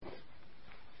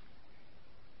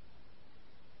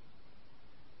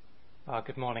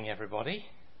Good morning, everybody.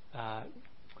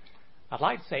 I'd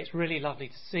like to say it's really lovely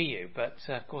to see you, but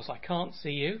of course I can't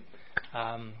see you.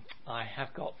 I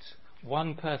have got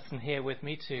one person here with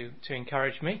me to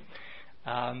encourage me,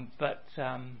 but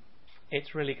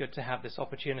it's really good to have this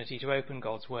opportunity to open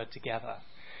God's Word together.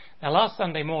 Now, last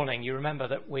Sunday morning, you remember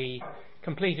that we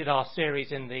completed our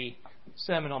series in the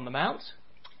Sermon on the Mount,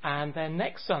 and then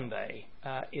next Sunday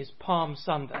is Palm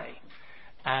Sunday,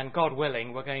 and God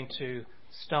willing, we're going to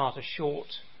start a short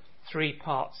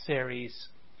 3-part series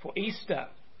for Easter.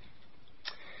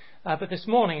 But this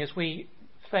morning, as we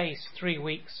face 3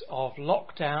 weeks of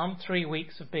lockdown, 3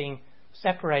 weeks of being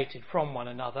separated from one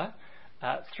another,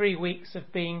 3 weeks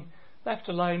of being left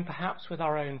alone perhaps with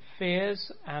our own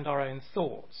fears and our own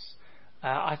thoughts,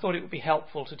 I thought it would be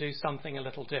helpful to do something a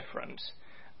little different.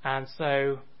 And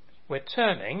so we're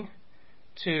turning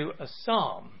to a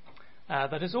psalm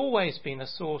that has always been a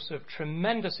source of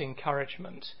tremendous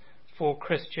encouragement for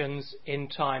Christians in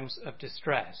times of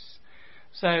distress.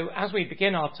 So as we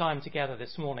begin our time together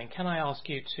this morning, can I ask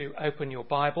you to open your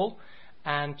Bible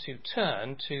and to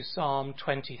turn to Psalm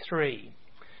 23.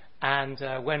 And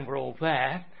when we're all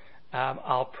there,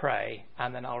 I'll pray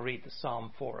and then I'll read the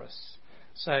psalm for us.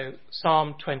 So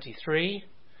Psalm 23,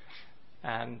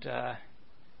 and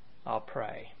I'll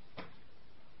pray.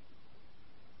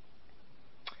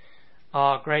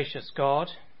 Our gracious God,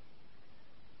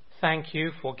 thank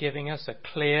you for giving us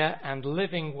a clear and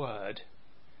living word.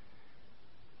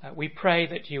 We pray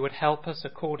that you would help us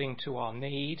according to our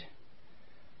need,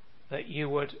 that you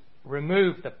would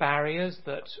remove the barriers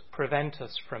that prevent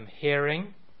us from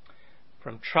hearing,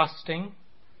 from trusting,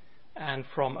 and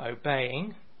from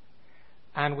obeying.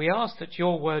 And we ask that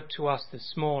your word to us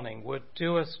this morning would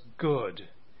do us good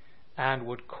and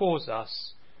would cause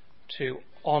us to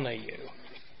honour you.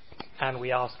 And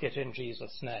we ask it in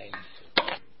Jesus' name.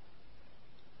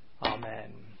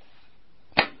 Amen.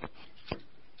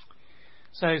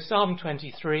 So Psalm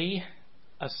 23,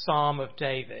 a psalm of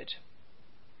David.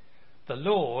 The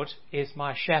Lord is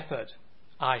my shepherd,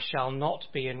 I shall not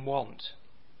be in want.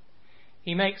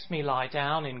 He makes me lie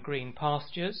down in green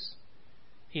pastures.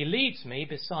 He leads me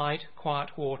beside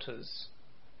quiet waters.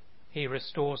 He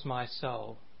restores my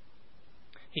soul.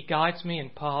 He guides me in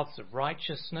paths of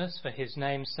righteousness for his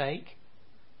name's sake.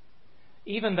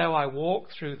 Even though I walk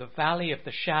through the valley of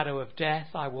the shadow of death,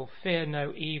 I will fear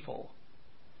no evil.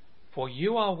 For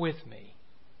you are with me.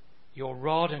 Your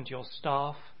rod and your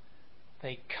staff,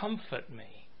 they comfort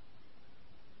me.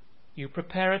 You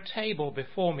prepare a table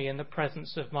before me in the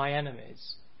presence of my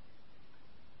enemies.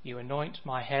 You anoint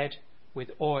my head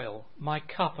with oil, my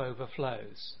cup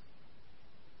overflows.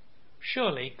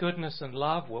 Surely goodness and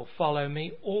love will follow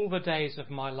me all the days of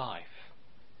my life,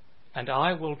 and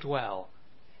I will dwell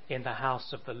in the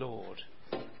house of the Lord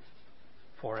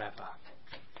forever.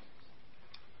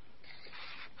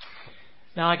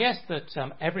 Now, I guess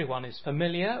that everyone is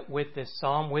familiar with this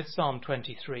psalm, with Psalm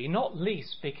 23, not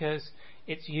least because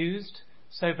it's used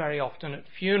so very often at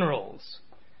funerals.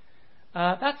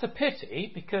 That's a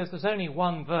pity, because there's only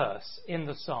one verse in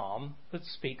the psalm that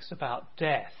speaks about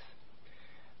death.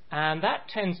 And that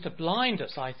tends to blind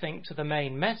us, I think, to the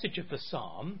main message of the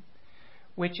psalm,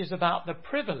 which is about the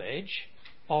privilege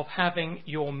of having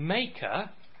your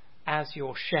Maker as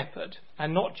your shepherd,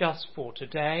 and not just for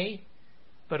today,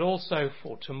 but also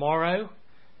for tomorrow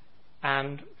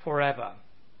and forever.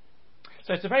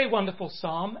 So it's a very wonderful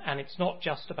psalm, and it's not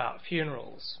just about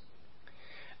funerals.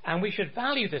 And we should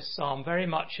value this psalm very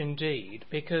much indeed,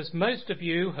 because most of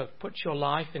you have put your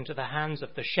life into the hands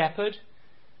of the shepherd,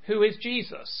 who is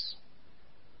Jesus.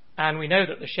 And we know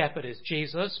that the shepherd is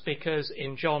Jesus because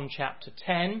in John chapter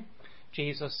 10,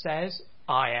 Jesus says,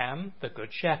 I am the good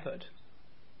shepherd.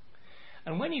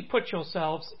 And when you put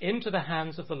yourselves into the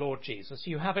hands of the Lord Jesus,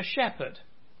 you have a shepherd.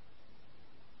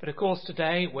 But of course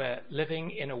today we're living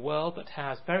in a world that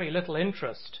has very little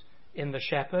interest in the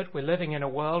shepherd. We're living in a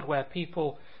world where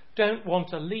people don't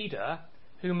want a leader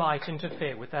who might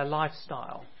interfere with their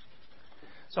lifestyle.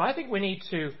 So I think we need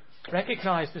to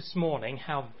recognize this morning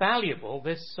how valuable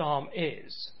this psalm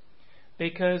is,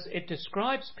 because it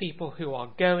describes people who are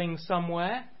going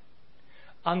somewhere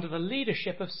under the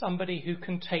leadership of somebody who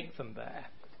can take them there.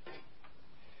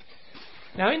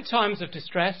 Now, in times of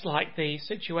distress like the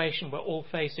situation we're all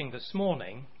facing this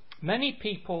morning, many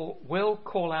people will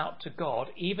call out to God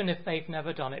even if they've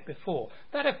never done it before.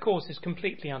 That, of course, is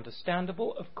completely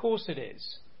understandable. Of course it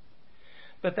is.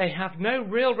 But they have no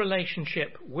real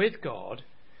relationship with God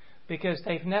because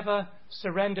they've never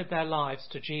surrendered their lives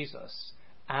to Jesus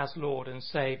as Lord and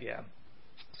Saviour.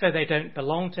 So they don't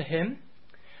belong to him,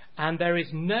 and there is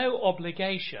no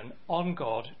obligation on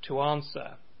God to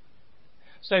answer.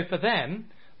 So for them,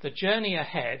 the journey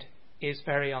ahead is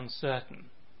very uncertain.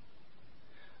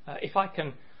 If I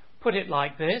can put it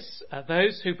like this,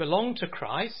 those who belong to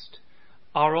Christ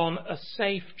are on a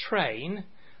safe train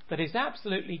that is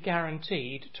absolutely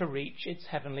guaranteed to reach its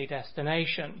heavenly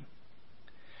destination.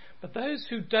 But those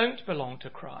who don't belong to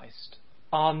Christ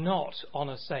are not on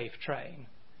a safe train.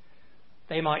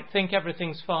 They might think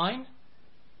everything's fine.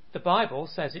 The Bible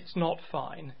says it's not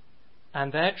fine,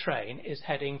 and their train is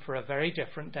heading for a very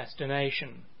different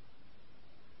destination.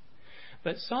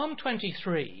 But Psalm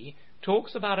 23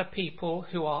 talks about a people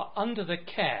who are under the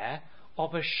care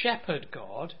of a shepherd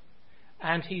God,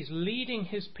 and he's leading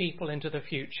his people into the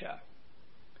future.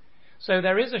 So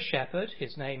there is a shepherd,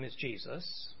 his name is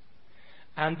Jesus,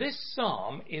 and this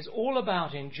psalm is all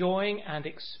about enjoying and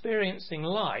experiencing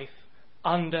life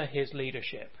under his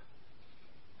leadership.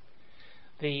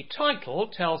 The title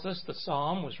tells us the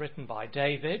psalm was written by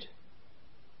David,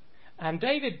 and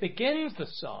David begins the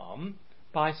psalm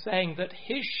by saying that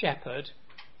his shepherd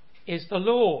is the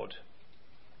Lord.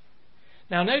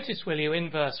 Now notice, will you, in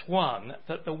verse 1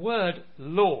 that the word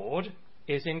Lord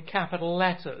is in capital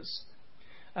letters,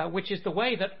 which is the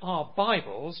way that our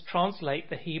Bibles translate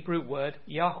the Hebrew word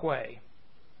Yahweh.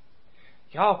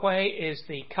 Yahweh is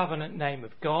the covenant name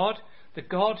of God, the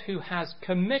God who has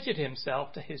committed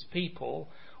himself to his people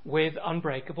with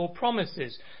unbreakable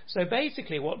promises. So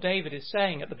basically what David is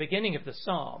saying at the beginning of the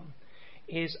psalm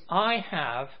is, I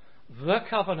have the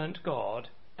covenant God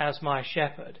as my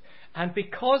shepherd, and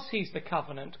because he's the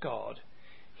covenant God,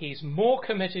 he's more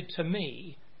committed to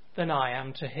me than I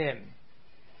am to him.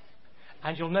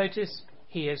 And you'll notice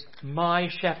he is my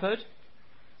shepherd,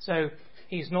 so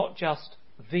he's not just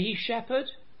the shepherd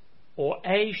or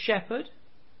a shepherd,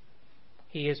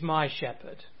 he is my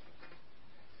shepherd.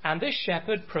 And this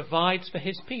shepherd provides for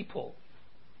his people.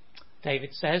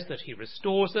 David says that he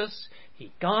restores us,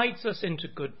 he guides us into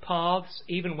good paths,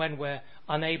 even when we're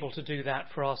unable to do that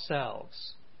for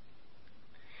ourselves.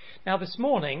 Now this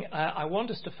morning, I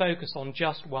want us to focus on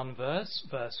just one verse,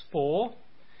 verse 4.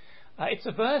 It's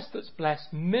a verse that's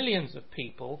blessed millions of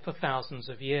people for thousands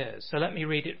of years. So let me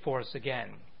read it for us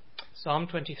again. Psalm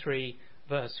 23,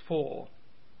 verse 4.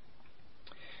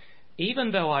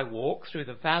 Even though I walk through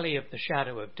the valley of the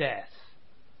shadow of death,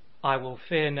 I will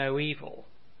fear no evil.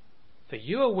 For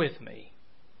you are with me,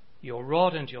 your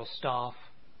rod and your staff,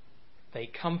 they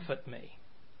comfort me.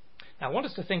 Now I want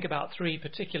us to think about three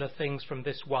particular things from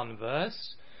this one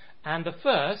verse. And the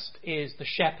first is the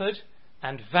shepherd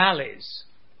and valleys,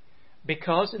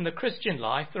 because in the Christian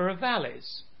life there are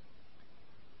valleys.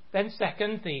 Then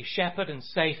second, the shepherd and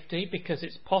safety, because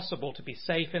it's possible to be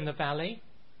safe in the valley.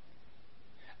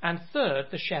 And third,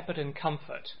 the shepherd and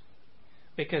comfort,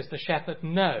 because the shepherd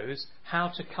knows how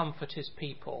to comfort his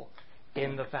people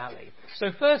in the valley. So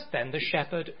first then, the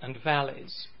shepherd and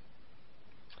valleys.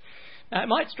 Now it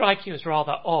might strike you as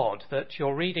rather odd that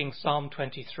you're reading Psalm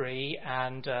 23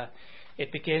 and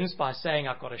it begins by saying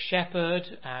I've got a shepherd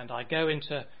and I go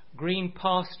into green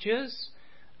pastures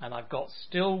and I've got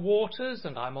still waters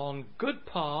and I'm on good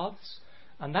paths,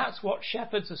 and that's what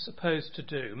shepherds are supposed to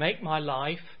do, make my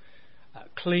life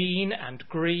clean and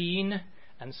green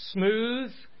and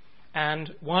smooth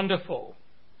and wonderful.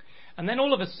 And then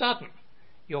all of a sudden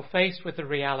you're faced with the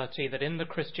reality that in the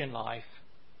Christian life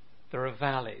there are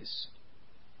valleys.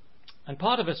 And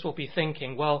part of us will be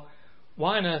thinking, well,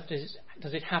 why on earth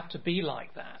does it have to be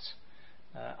like that?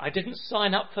 I didn't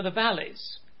sign up for the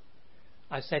valleys.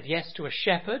 I said yes to a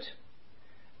shepherd,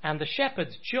 and the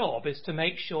shepherd's job is to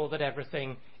make sure that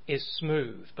everything is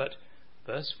smooth. But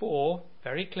verse 4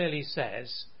 very clearly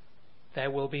says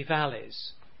there will be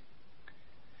valleys.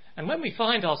 And when we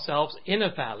find ourselves in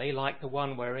a valley like the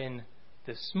one we're in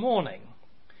this morning,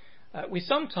 we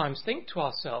sometimes think to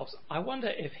ourselves, I wonder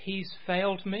if he's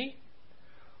failed me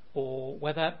or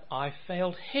whether I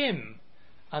failed him,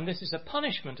 and this is a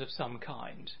punishment of some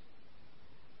kind.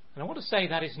 And I want to say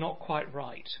that is not quite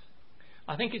right.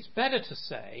 I think it's better to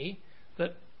say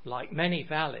that, like many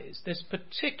valleys, this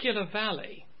particular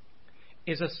valley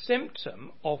is a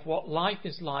symptom of what life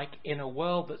is like in a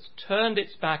world that's turned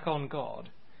its back on God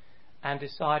and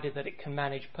decided that it can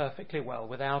manage perfectly well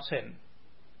without him.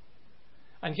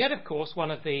 And yet, of course,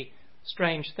 one of the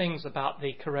strange things about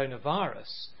the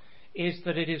coronavirus is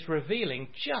that it is revealing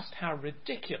just how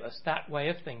ridiculous that way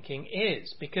of thinking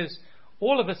is, because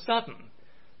all of a sudden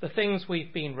the things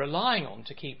we've been relying on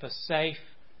to keep us safe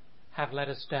have let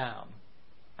us down,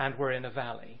 and we're in a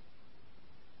valley.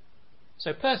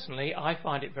 So personally, I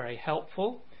find it very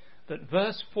helpful that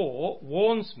verse 4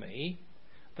 warns me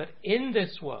that in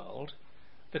this world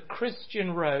the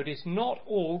Christian road is not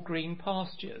all green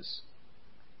pastures.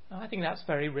 I think that's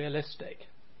very realistic.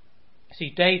 See,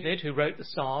 David, who wrote the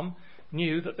psalm,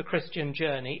 knew that the Christian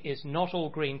journey is not all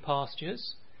green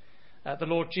pastures. The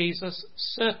Lord Jesus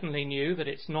certainly knew that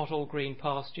it's not all green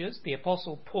pastures. The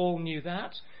Apostle Paul knew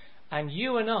that, and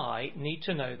you and I need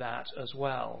to know that as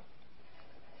well.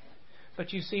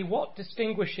 But you see, what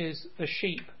distinguishes the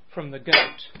sheep from the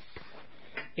goat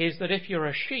is that if you're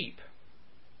a sheep,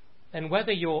 then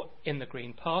whether you're in the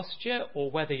green pasture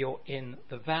or whether you're in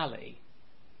the valley,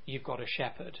 you've got a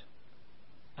shepherd.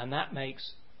 And that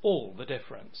makes all the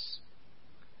difference.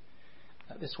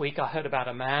 This week I heard about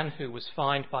a man who was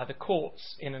fined by the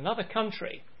courts in another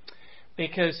country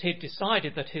because he'd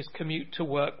decided that his commute to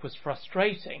work was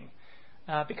frustrating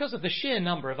because of the sheer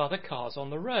number of other cars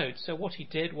on the road. So what he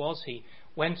did was he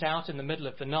went out in the middle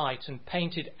of the night and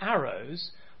painted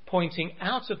arrows pointing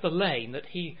out of the lane that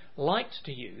he liked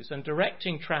to use and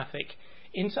directing traffic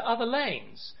into other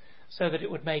lanes so that it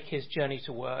would make his journey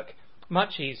to work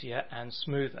much easier and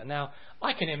smoother. Now,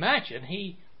 I can imagine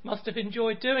he must have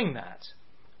enjoyed doing that.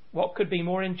 What could be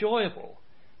more enjoyable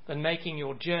than making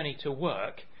your journey to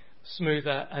work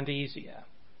smoother and easier?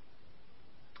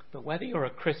 But whether you're a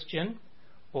Christian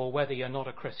or whether you're not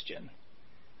a Christian,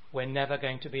 we're never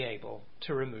going to be able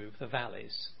to remove the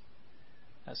valleys.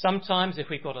 Sometimes if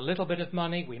we've got a little bit of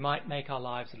money, we might make our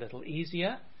lives a little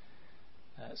easier.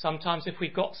 Sometimes if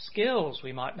we've got skills,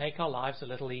 we might make our lives a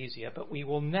little easier, but we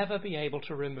will never be able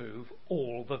to remove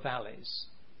all the valleys.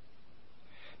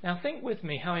 Now think with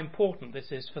me how important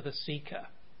this is for the seeker.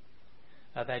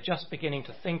 They're just beginning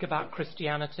to think about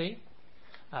Christianity.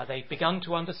 They've begun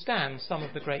to understand some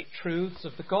of the great truths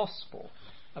of the gospel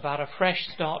about a fresh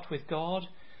start with God,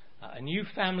 a new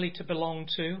family to belong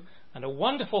to, and a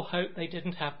wonderful hope they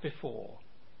didn't have before.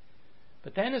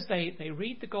 But then as they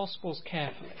read the Gospels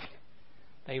carefully,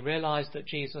 they realize that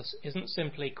Jesus isn't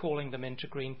simply calling them into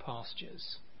green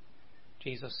pastures.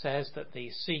 Jesus says that the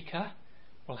seeker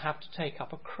will have to take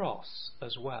up a cross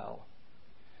as well.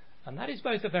 And that is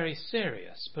both a very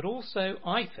serious, but also,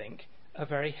 I think, a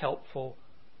very helpful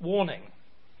warning.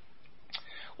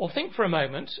 Or think for a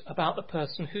moment about the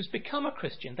person who's become a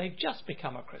Christian. They've just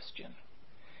become a Christian.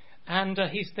 And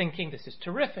he's thinking, this is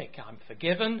terrific, I'm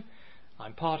forgiven,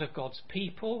 I'm part of God's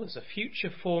people, there's a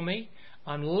future for me,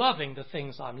 I'm loving the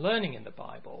things I'm learning in the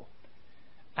Bible.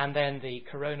 And then the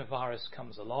coronavirus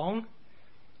comes along,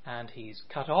 and he's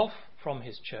cut off from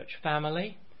his church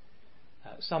family.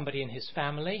 Somebody in his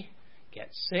family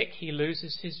gets sick, he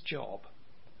loses his job.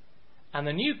 And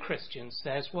the new Christian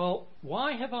says, well,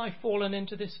 why have I fallen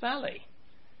into this valley?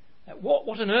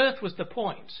 What on earth was the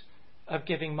point of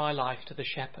giving my life to the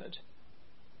shepherd?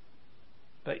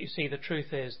 But you see, the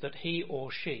truth is that he or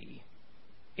she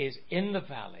is in the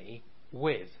valley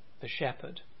with the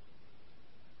shepherd.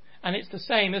 And it's the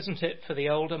same, isn't it, for the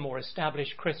older, more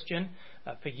established Christian?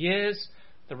 For years,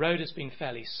 the road has been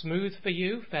fairly smooth for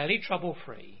you, fairly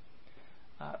trouble-free.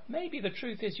 Maybe the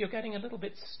truth is you're getting a little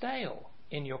bit stale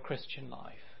in your Christian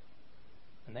life.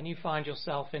 And then you find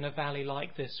yourself in a valley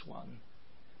like this one.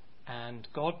 And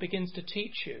God begins to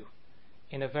teach you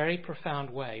in a very profound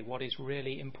way what is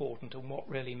really important and what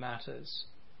really matters.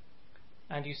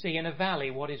 And you see, in a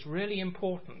valley, what is really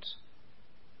important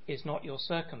is not your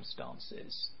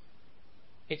circumstances.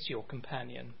 It's your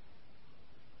companion.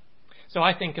 So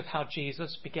I think of how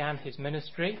Jesus began his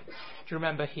ministry. Do you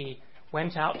remember he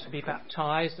went out to be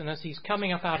baptized, and as he's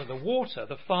coming up out of the water,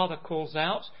 the Father calls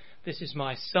out, "This is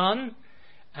my Son,"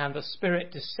 and the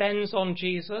Spirit descends on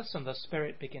Jesus, and the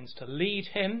Spirit begins to lead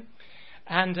him.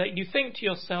 And you think to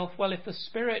yourself, well, if the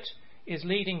Spirit is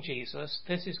leading Jesus,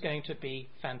 this is going to be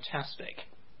fantastic.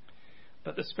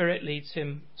 But the Spirit leads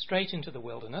him straight into the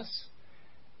wilderness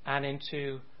and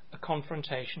into a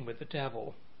confrontation with the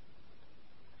devil.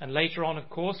 And later on, of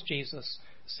course, Jesus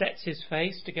sets his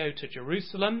face to go to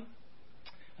Jerusalem.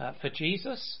 For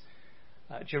Jesus,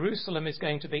 Jerusalem is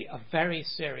going to be a very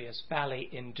serious valley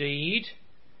indeed.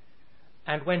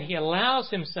 And when he allows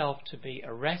himself to be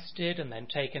arrested and then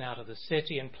taken out of the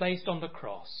city and placed on the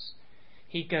cross,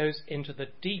 he goes into the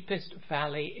deepest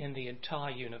valley in the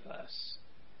entire universe.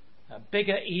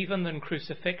 Bigger even than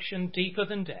crucifixion, deeper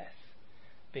than death,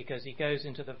 because he goes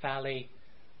into the valley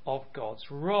of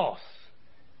God's wrath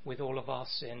with all of our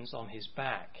sins on his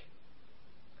back.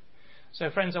 So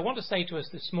friends, I want to say to us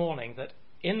this morning that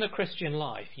in the Christian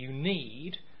life you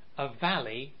need a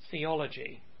valley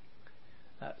theology.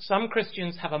 Some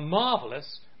Christians have a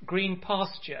marvellous green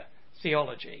pasture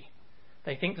theology.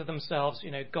 They think to themselves,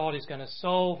 God is going to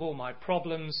solve all my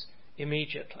problems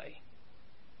immediately.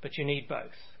 But you need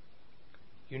both.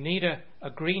 You need a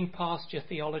green pasture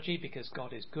theology because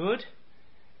God is good,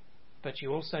 but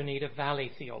you also need a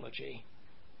valley theology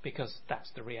because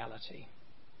that's the reality.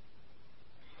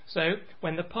 So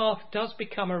when the path does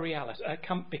become a reality,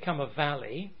 become a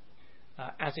valley,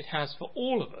 as it has for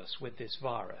all of us with this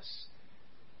virus,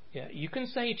 you can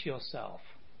say to yourself,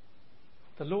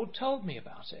 the Lord told me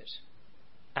about it,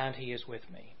 and he is with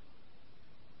me.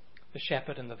 The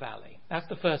shepherd and the valley. That's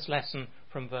the first lesson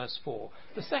from verse 4.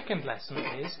 The second lesson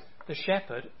is the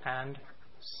shepherd and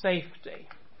safety.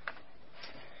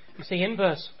 You see, in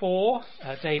verse 4,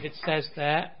 David says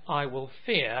there, I will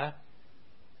fear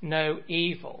no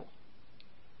evil.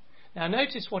 Now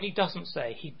notice what he doesn't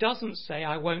say. He doesn't say,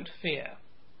 I won't fear.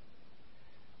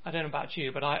 I don't know about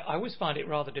you, but I always find it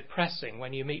rather depressing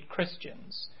when you meet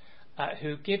Christians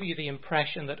who give you the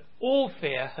impression that all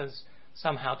fear has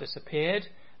somehow disappeared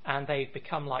and they've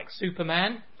become like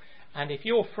Superman, and if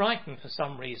you're frightened for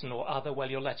some reason or other, well,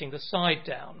 you're letting the side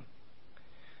down.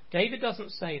 David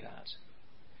doesn't say that.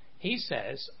 He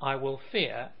says, I will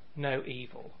fear no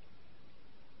evil.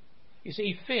 You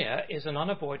see, fear is an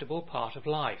unavoidable part of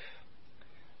life.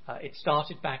 It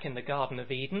started back in the Garden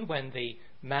of Eden when the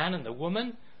man and the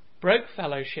woman broke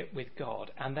fellowship with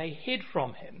God and they hid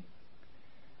from him.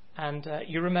 And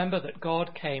you remember that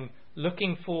God came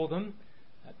looking for them,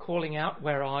 calling out,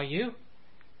 where are you?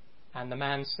 And the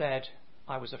man said,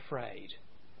 I was afraid,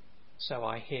 so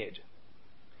I hid.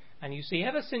 And you see,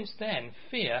 ever since then,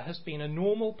 fear has been a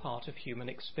normal part of human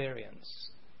experience.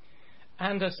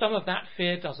 And some of that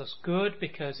fear does us good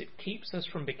because it keeps us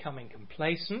from becoming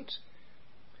complacent.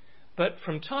 But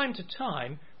from time to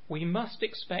time, we must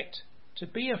expect to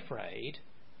be afraid,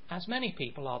 as many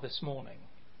people are this morning.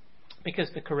 Because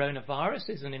the coronavirus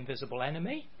is an invisible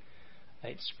enemy.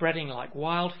 It's spreading like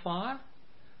wildfire.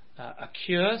 A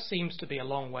cure seems to be a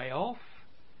long way off.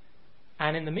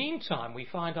 And in the meantime, we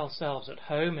find ourselves at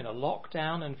home in a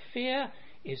lockdown, and fear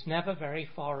is never very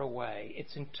far away.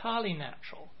 It's entirely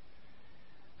natural.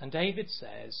 And David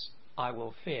says, I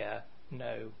will fear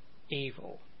no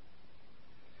evil.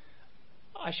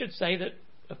 I should say that,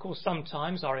 of course,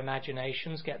 sometimes our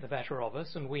imaginations get the better of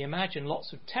us, and we imagine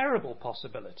lots of terrible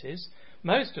possibilities,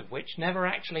 most of which never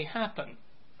actually happen.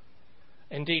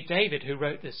 Indeed, David, who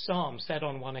wrote this psalm, said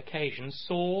on one occasion,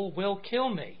 Saul will kill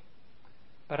me.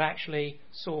 But actually,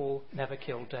 Saul never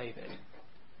killed David.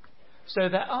 So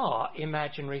there are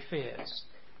imaginary fears.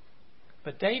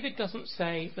 But David doesn't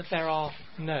say that there are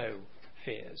no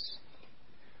fears.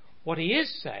 What he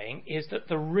is saying is that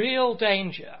the real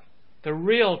danger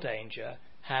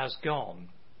has gone,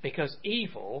 because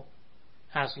evil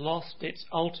has lost its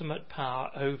ultimate power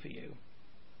over you.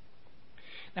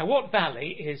 Now, what valley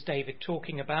is David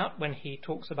talking about when he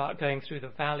talks about going through the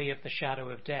valley of the shadow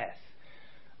of death?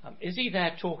 Is he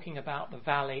there talking about the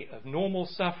valley of normal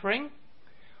suffering,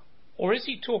 or is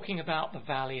he talking about the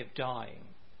valley of dying?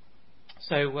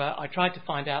 So I tried to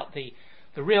find out the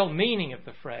real meaning of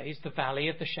the phrase, the valley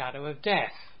of the shadow of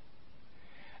death.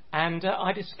 And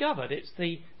I discovered it's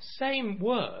the same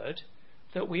word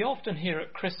that we often hear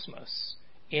at Christmas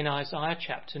in Isaiah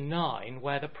chapter 9,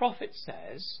 where the prophet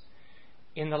says,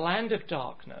 in the land of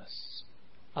darkness,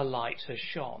 a light has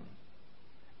shone.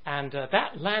 And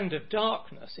that land of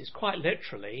darkness is quite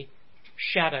literally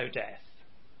shadow death.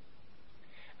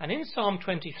 And in Psalm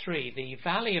 23, the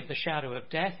valley of the shadow of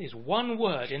death is one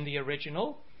word in the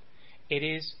original. It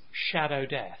is shadow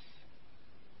death.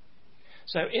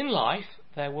 So in life,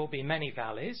 there will be many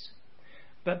valleys,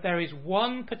 but there is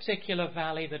one particular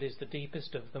valley that is the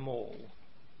deepest of them all.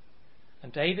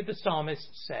 And David the psalmist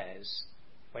says,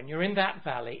 when you're in that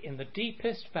valley, in the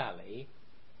deepest valley,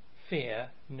 fear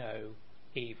no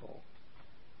evil.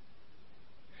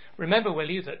 Remember, will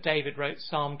you, that David wrote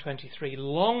Psalm 23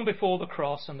 long before the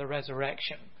cross and the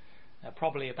resurrection,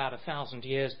 probably about 1,000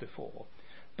 years before.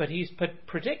 But he's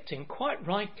predicting quite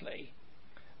rightly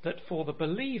that for the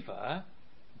believer,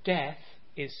 death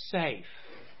is safe.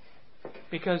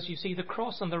 Because, you see, the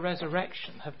cross and the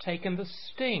resurrection have taken the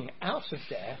sting out of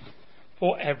death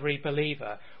for every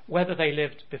believer, whether they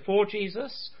lived before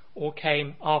Jesus or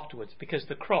came afterwards, because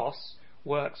the cross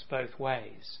works both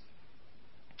ways.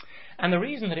 And the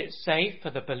reason that it's safe for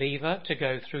the believer to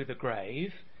go through the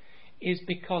grave is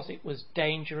because it was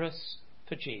dangerous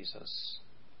for Jesus.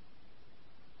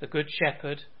 The Good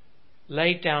Shepherd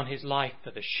laid down his life for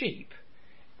the sheep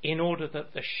in order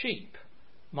that the sheep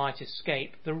might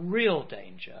escape the real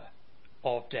danger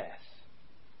of death.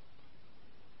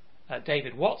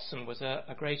 David Watson was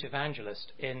a great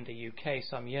evangelist in the UK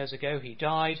some years ago. He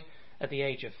died at the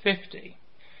age of 50.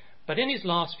 But in his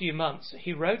last few months,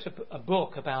 he wrote a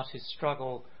book about his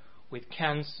struggle with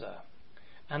cancer.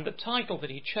 And the title that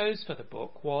he chose for the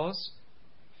book was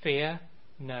Fear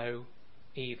No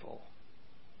Evil.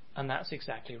 And that's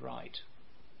exactly right.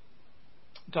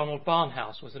 Donald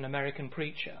Barnhouse was an American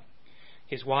preacher.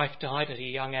 His wife died at a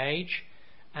young age,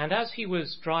 and as he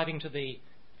was driving to the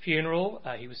funeral,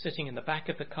 he was sitting in the back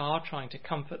of the car trying to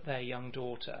comfort their young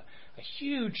daughter. A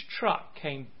huge truck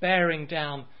came bearing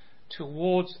down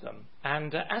towards them,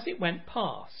 and as it went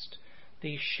past,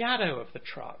 the shadow of the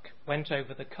truck went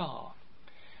over the car.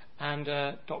 And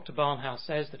Dr. Barnhouse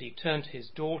says that he turned to his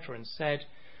daughter and said,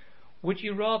 "Would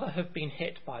you rather have been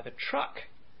hit by the truck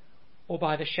or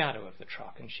by the shadow of the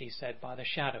truck?" And she said, "By the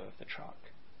shadow of the truck."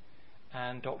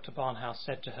 And Dr. Barnhouse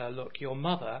said to her, "Look, your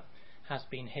mother has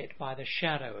been hit by the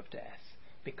shadow of death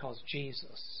because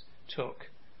Jesus took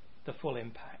the full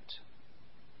impact."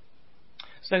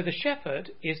 So the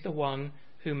shepherd is the one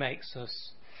who makes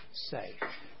us safe.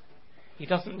 He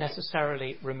doesn't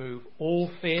necessarily remove all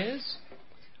fears,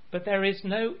 but there is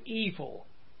no evil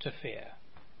to fear.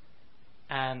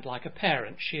 And like a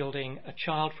parent shielding a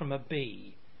child from a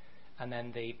bee, and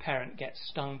then the parent gets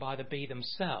stung by the bee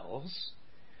themselves,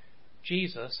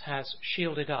 Jesus has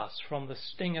shielded us from the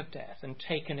sting of death and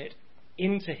taken it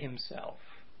into himself.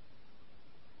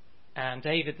 And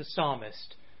David the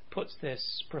psalmist puts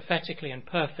this prophetically and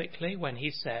perfectly when he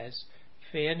says,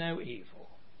 "Fear no evil,"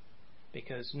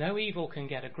 because no evil can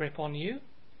get a grip on you.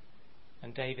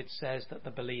 And David says that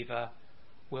the believer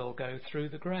will go through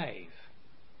the grave.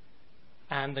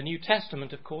 And the New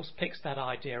Testament, of course, picks that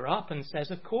idea up and says,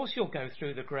 of course you'll go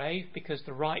through the grave because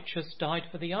the righteous died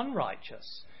for the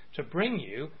unrighteous to bring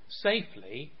you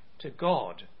safely to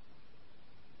God.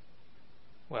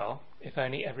 Well, if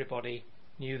only everybody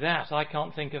knew that. I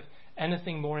can't think of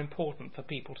anything more important for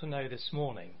people to know this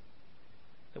morning.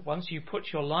 That once you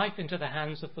put your life into the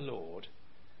hands of the Lord,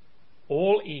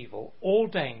 all evil, all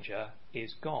danger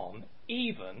is gone,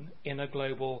 even in a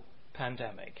global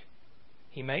pandemic.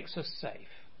 He makes us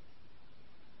safe.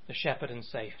 The shepherd and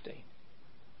safety.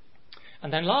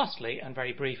 And then lastly, and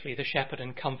very briefly, the shepherd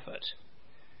and comfort.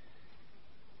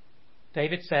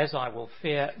 David says, "I will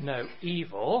fear no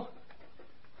evil,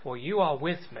 for you are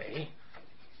with me,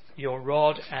 your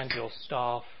rod and your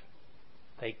staff,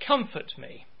 they comfort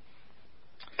me."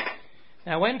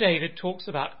 Now, when David talks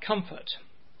about comfort,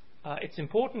 it's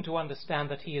important to understand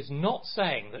that he is not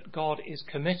saying that God is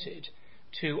committed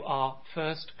to our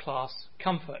first-class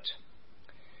comfort.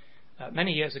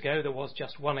 Many years ago, there was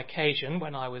just one occasion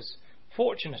when I was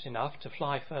fortunate enough to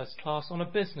fly first class on a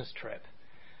business trip,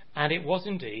 and it was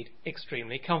indeed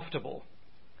extremely comfortable.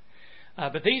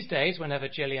 But these days, whenever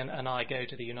Gillian and I go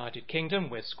to the United Kingdom,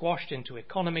 we're squashed into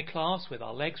economy class with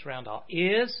our legs round our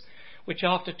ears, which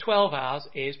after 12 hours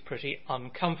is pretty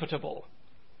uncomfortable.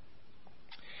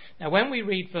 Now, when we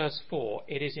read verse 4,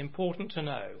 it is important to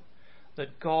know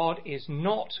that God is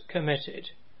not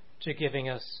committed to giving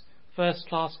us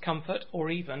first-class comfort or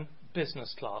even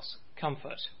business-class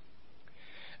comfort.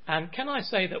 And can I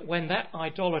say that when that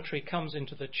idolatry comes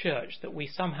into the church, that we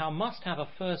somehow must have a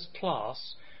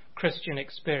first-class Christian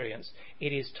experience,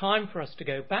 it is time for us to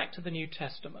go back to the New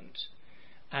Testament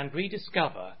and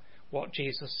rediscover what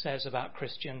Jesus says about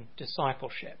Christian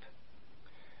discipleship.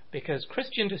 Because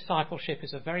Christian discipleship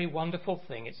is a very wonderful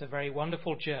thing, it's a very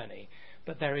wonderful journey,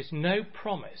 but there is no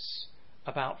promise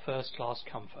about first-class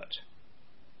comfort.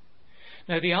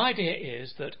 Now, the idea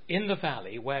is that in the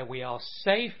valley where we are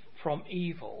safe from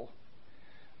evil,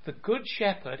 the Good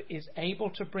Shepherd is able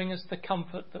to bring us the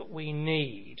comfort that we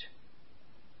need.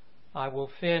 "I will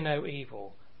fear no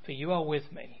evil, for you are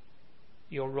with me.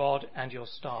 Your rod and your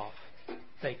staff,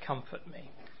 they comfort me."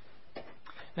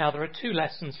 Now, there are two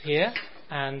lessons here,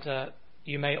 and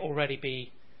you may already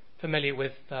be familiar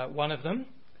with one of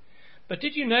them. But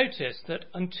did you notice that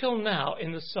until now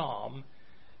in the psalm,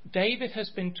 David has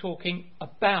been talking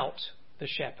about the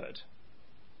shepherd?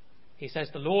 He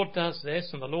says the Lord does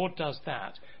this and the Lord does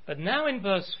that. But now in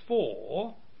verse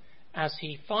 4, as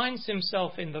he finds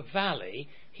himself in the valley,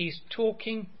 he's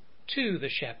talking to the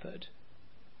shepherd.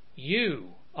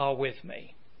 "You are with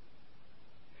me."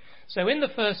 So in the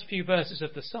first few verses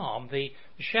of the psalm, the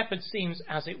shepherd seems,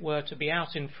 as it were, to be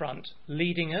out in front,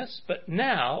 leading us. But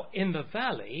now, in the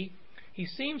valley, he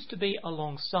seems to be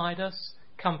alongside us,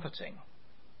 comforting.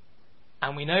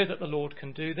 And we know that the Lord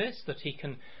can do this, that he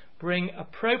can bring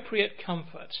appropriate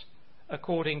comfort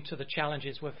according to the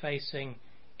challenges we're facing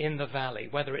in the valley,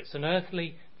 whether it's an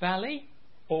earthly valley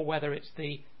or whether it's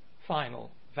the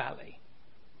final valley.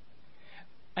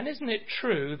 And isn't it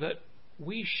true that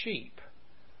we sheep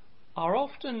are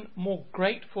often more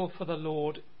grateful for the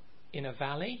Lord in a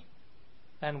valley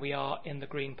than we are in the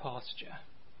green pasture?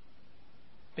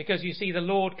 Because you see, the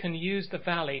Lord can use the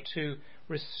valley to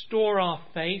restore our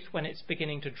faith when it's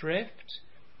beginning to drift,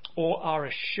 or our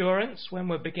assurance when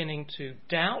we're beginning to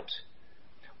doubt,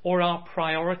 or our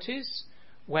priorities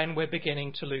when we're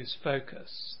beginning to lose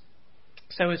focus.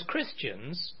 So as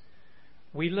Christians,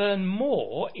 we learn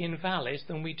more in valleys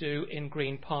than we do in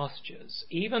green pastures,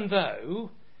 even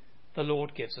though the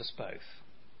Lord gives us both.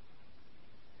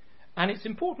 And it's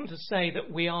important to say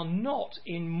that we are not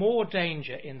in more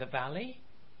danger in the valley.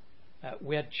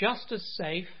 We're just as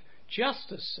safe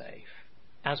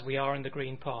as we are in the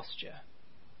green pasture.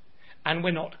 And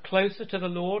we're not closer to the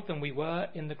Lord than we were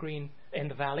in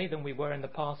the valley than we were in the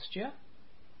pasture.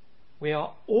 We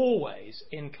are always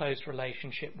in close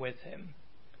relationship with him.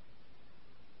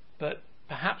 But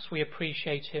perhaps we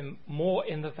appreciate him more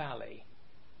in the valley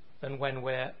than when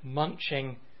we're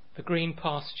munching the green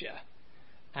pasture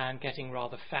and getting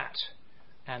rather fat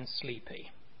and sleepy.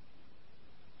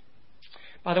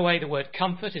 By the way, the word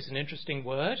comfort is an interesting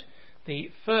word.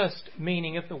 The first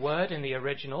meaning of the word in the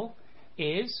original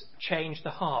is change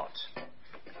the heart.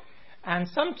 And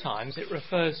sometimes it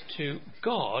refers to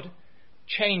God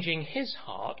changing his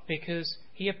heart because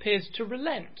he appears to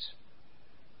relent.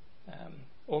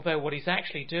 Although what he's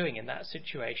actually doing in that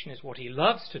situation is what he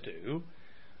loves to do,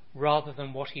 rather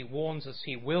than what he warns us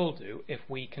he will do if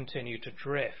we continue to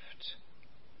drift.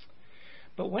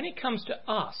 But when it comes to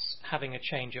us having a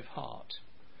change of heart,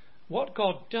 what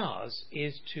God does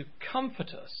is to comfort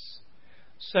us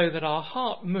so that our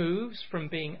heart moves from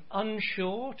being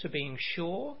unsure to being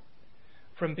sure,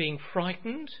 from being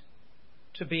frightened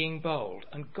to being bold.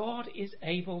 And God is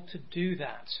able to do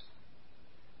that.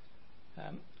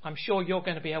 I'm sure you're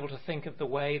going to be able to think of the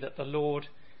way that the Lord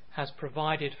has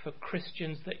provided for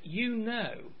Christians that you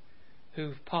know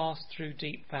who've passed through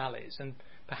deep valleys, and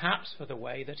perhaps for the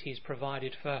way that he's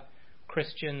provided for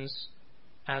Christians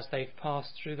as they've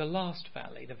passed through the last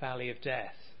valley, the valley of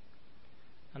death.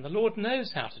 And the Lord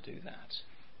knows how to do that,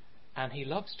 and he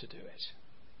loves to do it.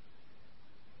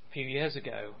 A few years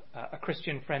ago, a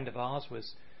Christian friend of ours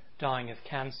was dying of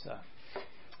cancer,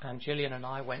 and Gillian and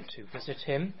I went to visit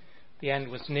him. The end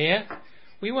was near.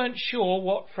 We weren't sure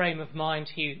what frame of mind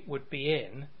he would be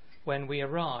in when we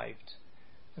arrived.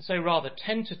 And so rather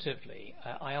tentatively,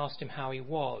 I asked him how he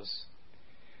was.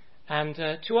 And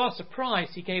to our surprise,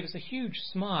 he gave us a huge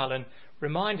smile and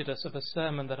reminded us of a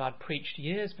sermon that I'd preached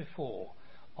years before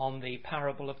on the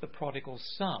parable of the prodigal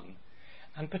son,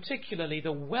 and particularly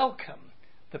the welcome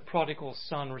the prodigal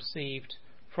son received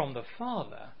from the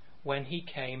father when he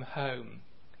came home.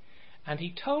 And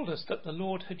he told us that the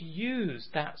Lord had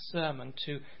used that sermon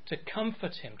to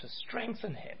comfort him, to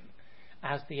strengthen him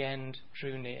as the end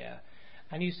drew near.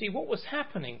 And you see, what was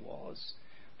happening was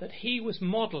that he was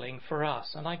modelling for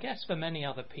us, and I guess for many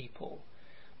other people,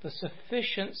 the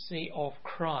sufficiency of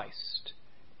Christ,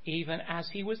 even as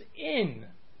he was in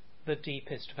the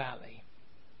deepest valley.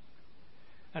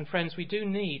 And friends, we do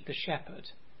need the shepherd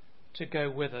to go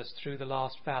with us through the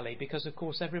last valley, because of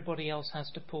course everybody else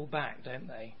has to pull back, don't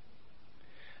they?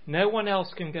 No one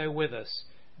else can go with us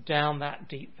down that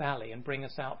deep valley and bring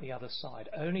us out the other side.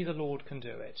 Only the Lord can do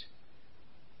it.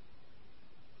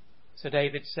 So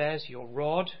David says, your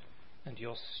rod and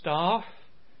your staff,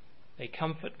 they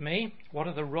comfort me. What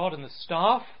are the rod and the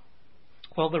staff?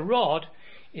 Well, the rod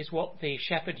is what the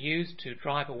shepherd used to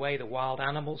drive away the wild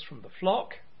animals from the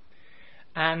flock.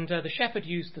 And the shepherd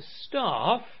used the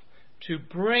staff to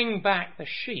bring back the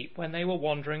sheep when they were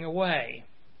wandering away.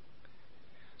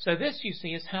 So this, you see,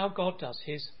 is how God does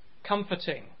his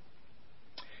comforting.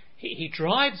 He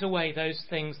drives away those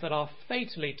things that are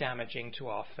fatally damaging to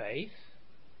our faith,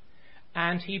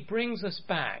 and he brings us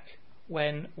back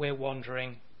when we're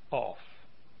wandering off.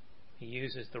 He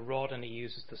uses the rod and he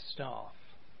uses the staff.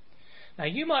 Now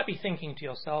you might be thinking to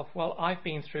yourself, well, I've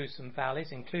been through some valleys,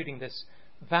 including this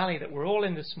valley that we're all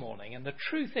in this morning, and the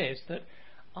truth is that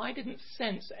I didn't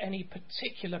sense any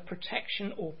particular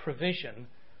protection or provision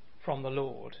from the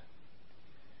Lord.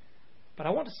 But I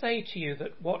want to say to you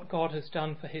that what God has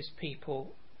done for his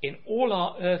people in all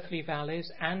our earthly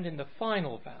valleys and in the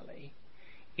final valley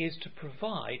is to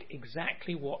provide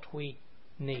exactly what we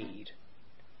need.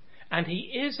 And he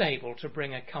is able to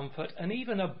bring a comfort and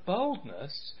even a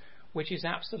boldness which is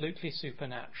absolutely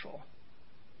supernatural.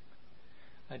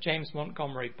 James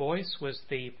Montgomery Boyce was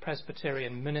the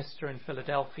Presbyterian minister in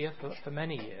Philadelphia for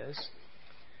many years.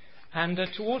 And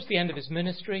towards the end of his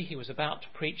ministry, he was about to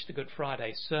preach the Good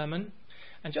Friday sermon.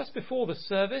 And just before the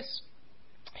service,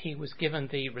 he was given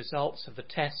the results of the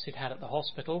tests he'd had at the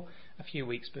hospital a few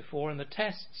weeks before. And the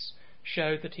tests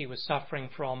showed that he was suffering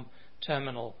from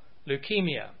terminal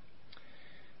leukemia.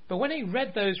 But when he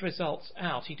read those results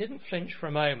out, he didn't flinch for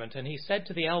a moment. And he said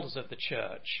to the elders of the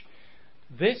church,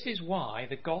 "This is why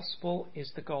the gospel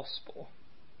is the gospel.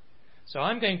 So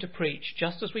I'm going to preach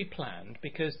just as we planned,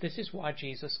 because this is why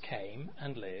Jesus came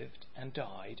and lived and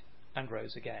died and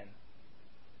rose again.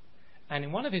 And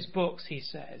in one of his books he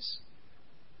says,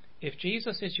 if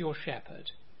Jesus is your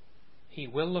shepherd, he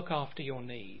will look after your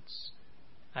needs,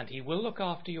 and he will look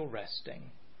after your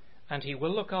resting, and he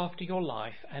will look after your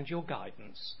life and your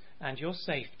guidance and your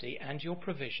safety and your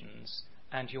provisions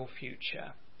and your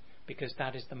future, because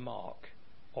that is the mark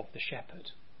of the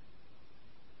shepherd.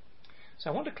 So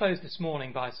I want to close this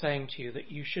morning by saying to you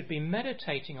that you should be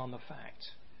meditating on the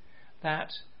fact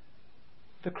that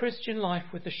the Christian life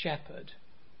with the shepherd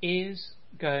is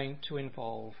going to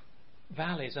involve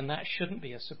valleys, and that shouldn't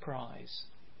be a surprise.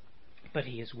 But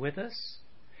he is with us,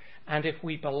 and if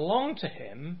we belong to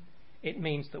him, it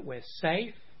means that we're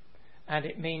safe, and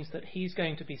it means that he's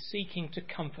going to be seeking to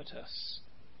comfort us.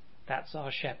 That's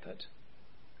our shepherd.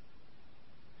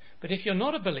 But if you're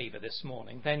not a believer this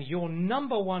morning, then your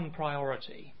number one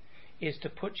priority is to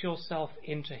put yourself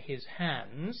into his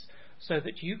hands so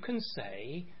that you can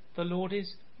say, the Lord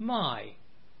is my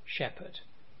shepherd.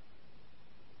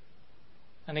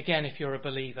 And again, if you're a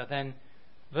believer, then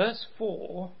verse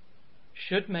 4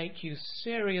 should make you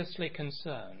seriously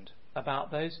concerned about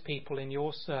those people in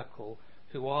your circle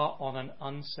who are on an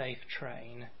unsafe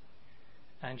train.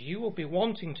 And you will be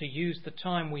wanting to use the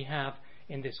time we have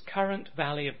in this current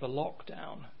valley of the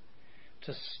lockdown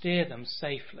to steer them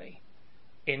safely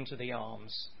into the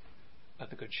arms of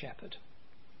the Good Shepherd.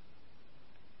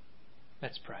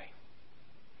 Let's pray.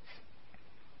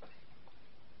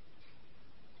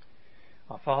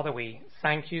 Our Father, we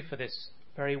thank you for this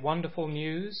very wonderful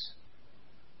news,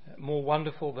 more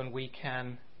wonderful than we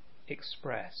can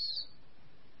express.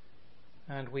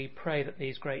 And we pray that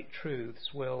these great truths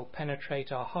will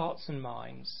penetrate our hearts and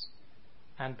minds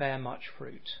and bear much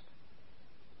fruit.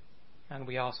 And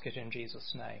we ask it in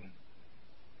Jesus' name.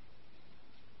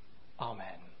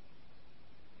 Amen.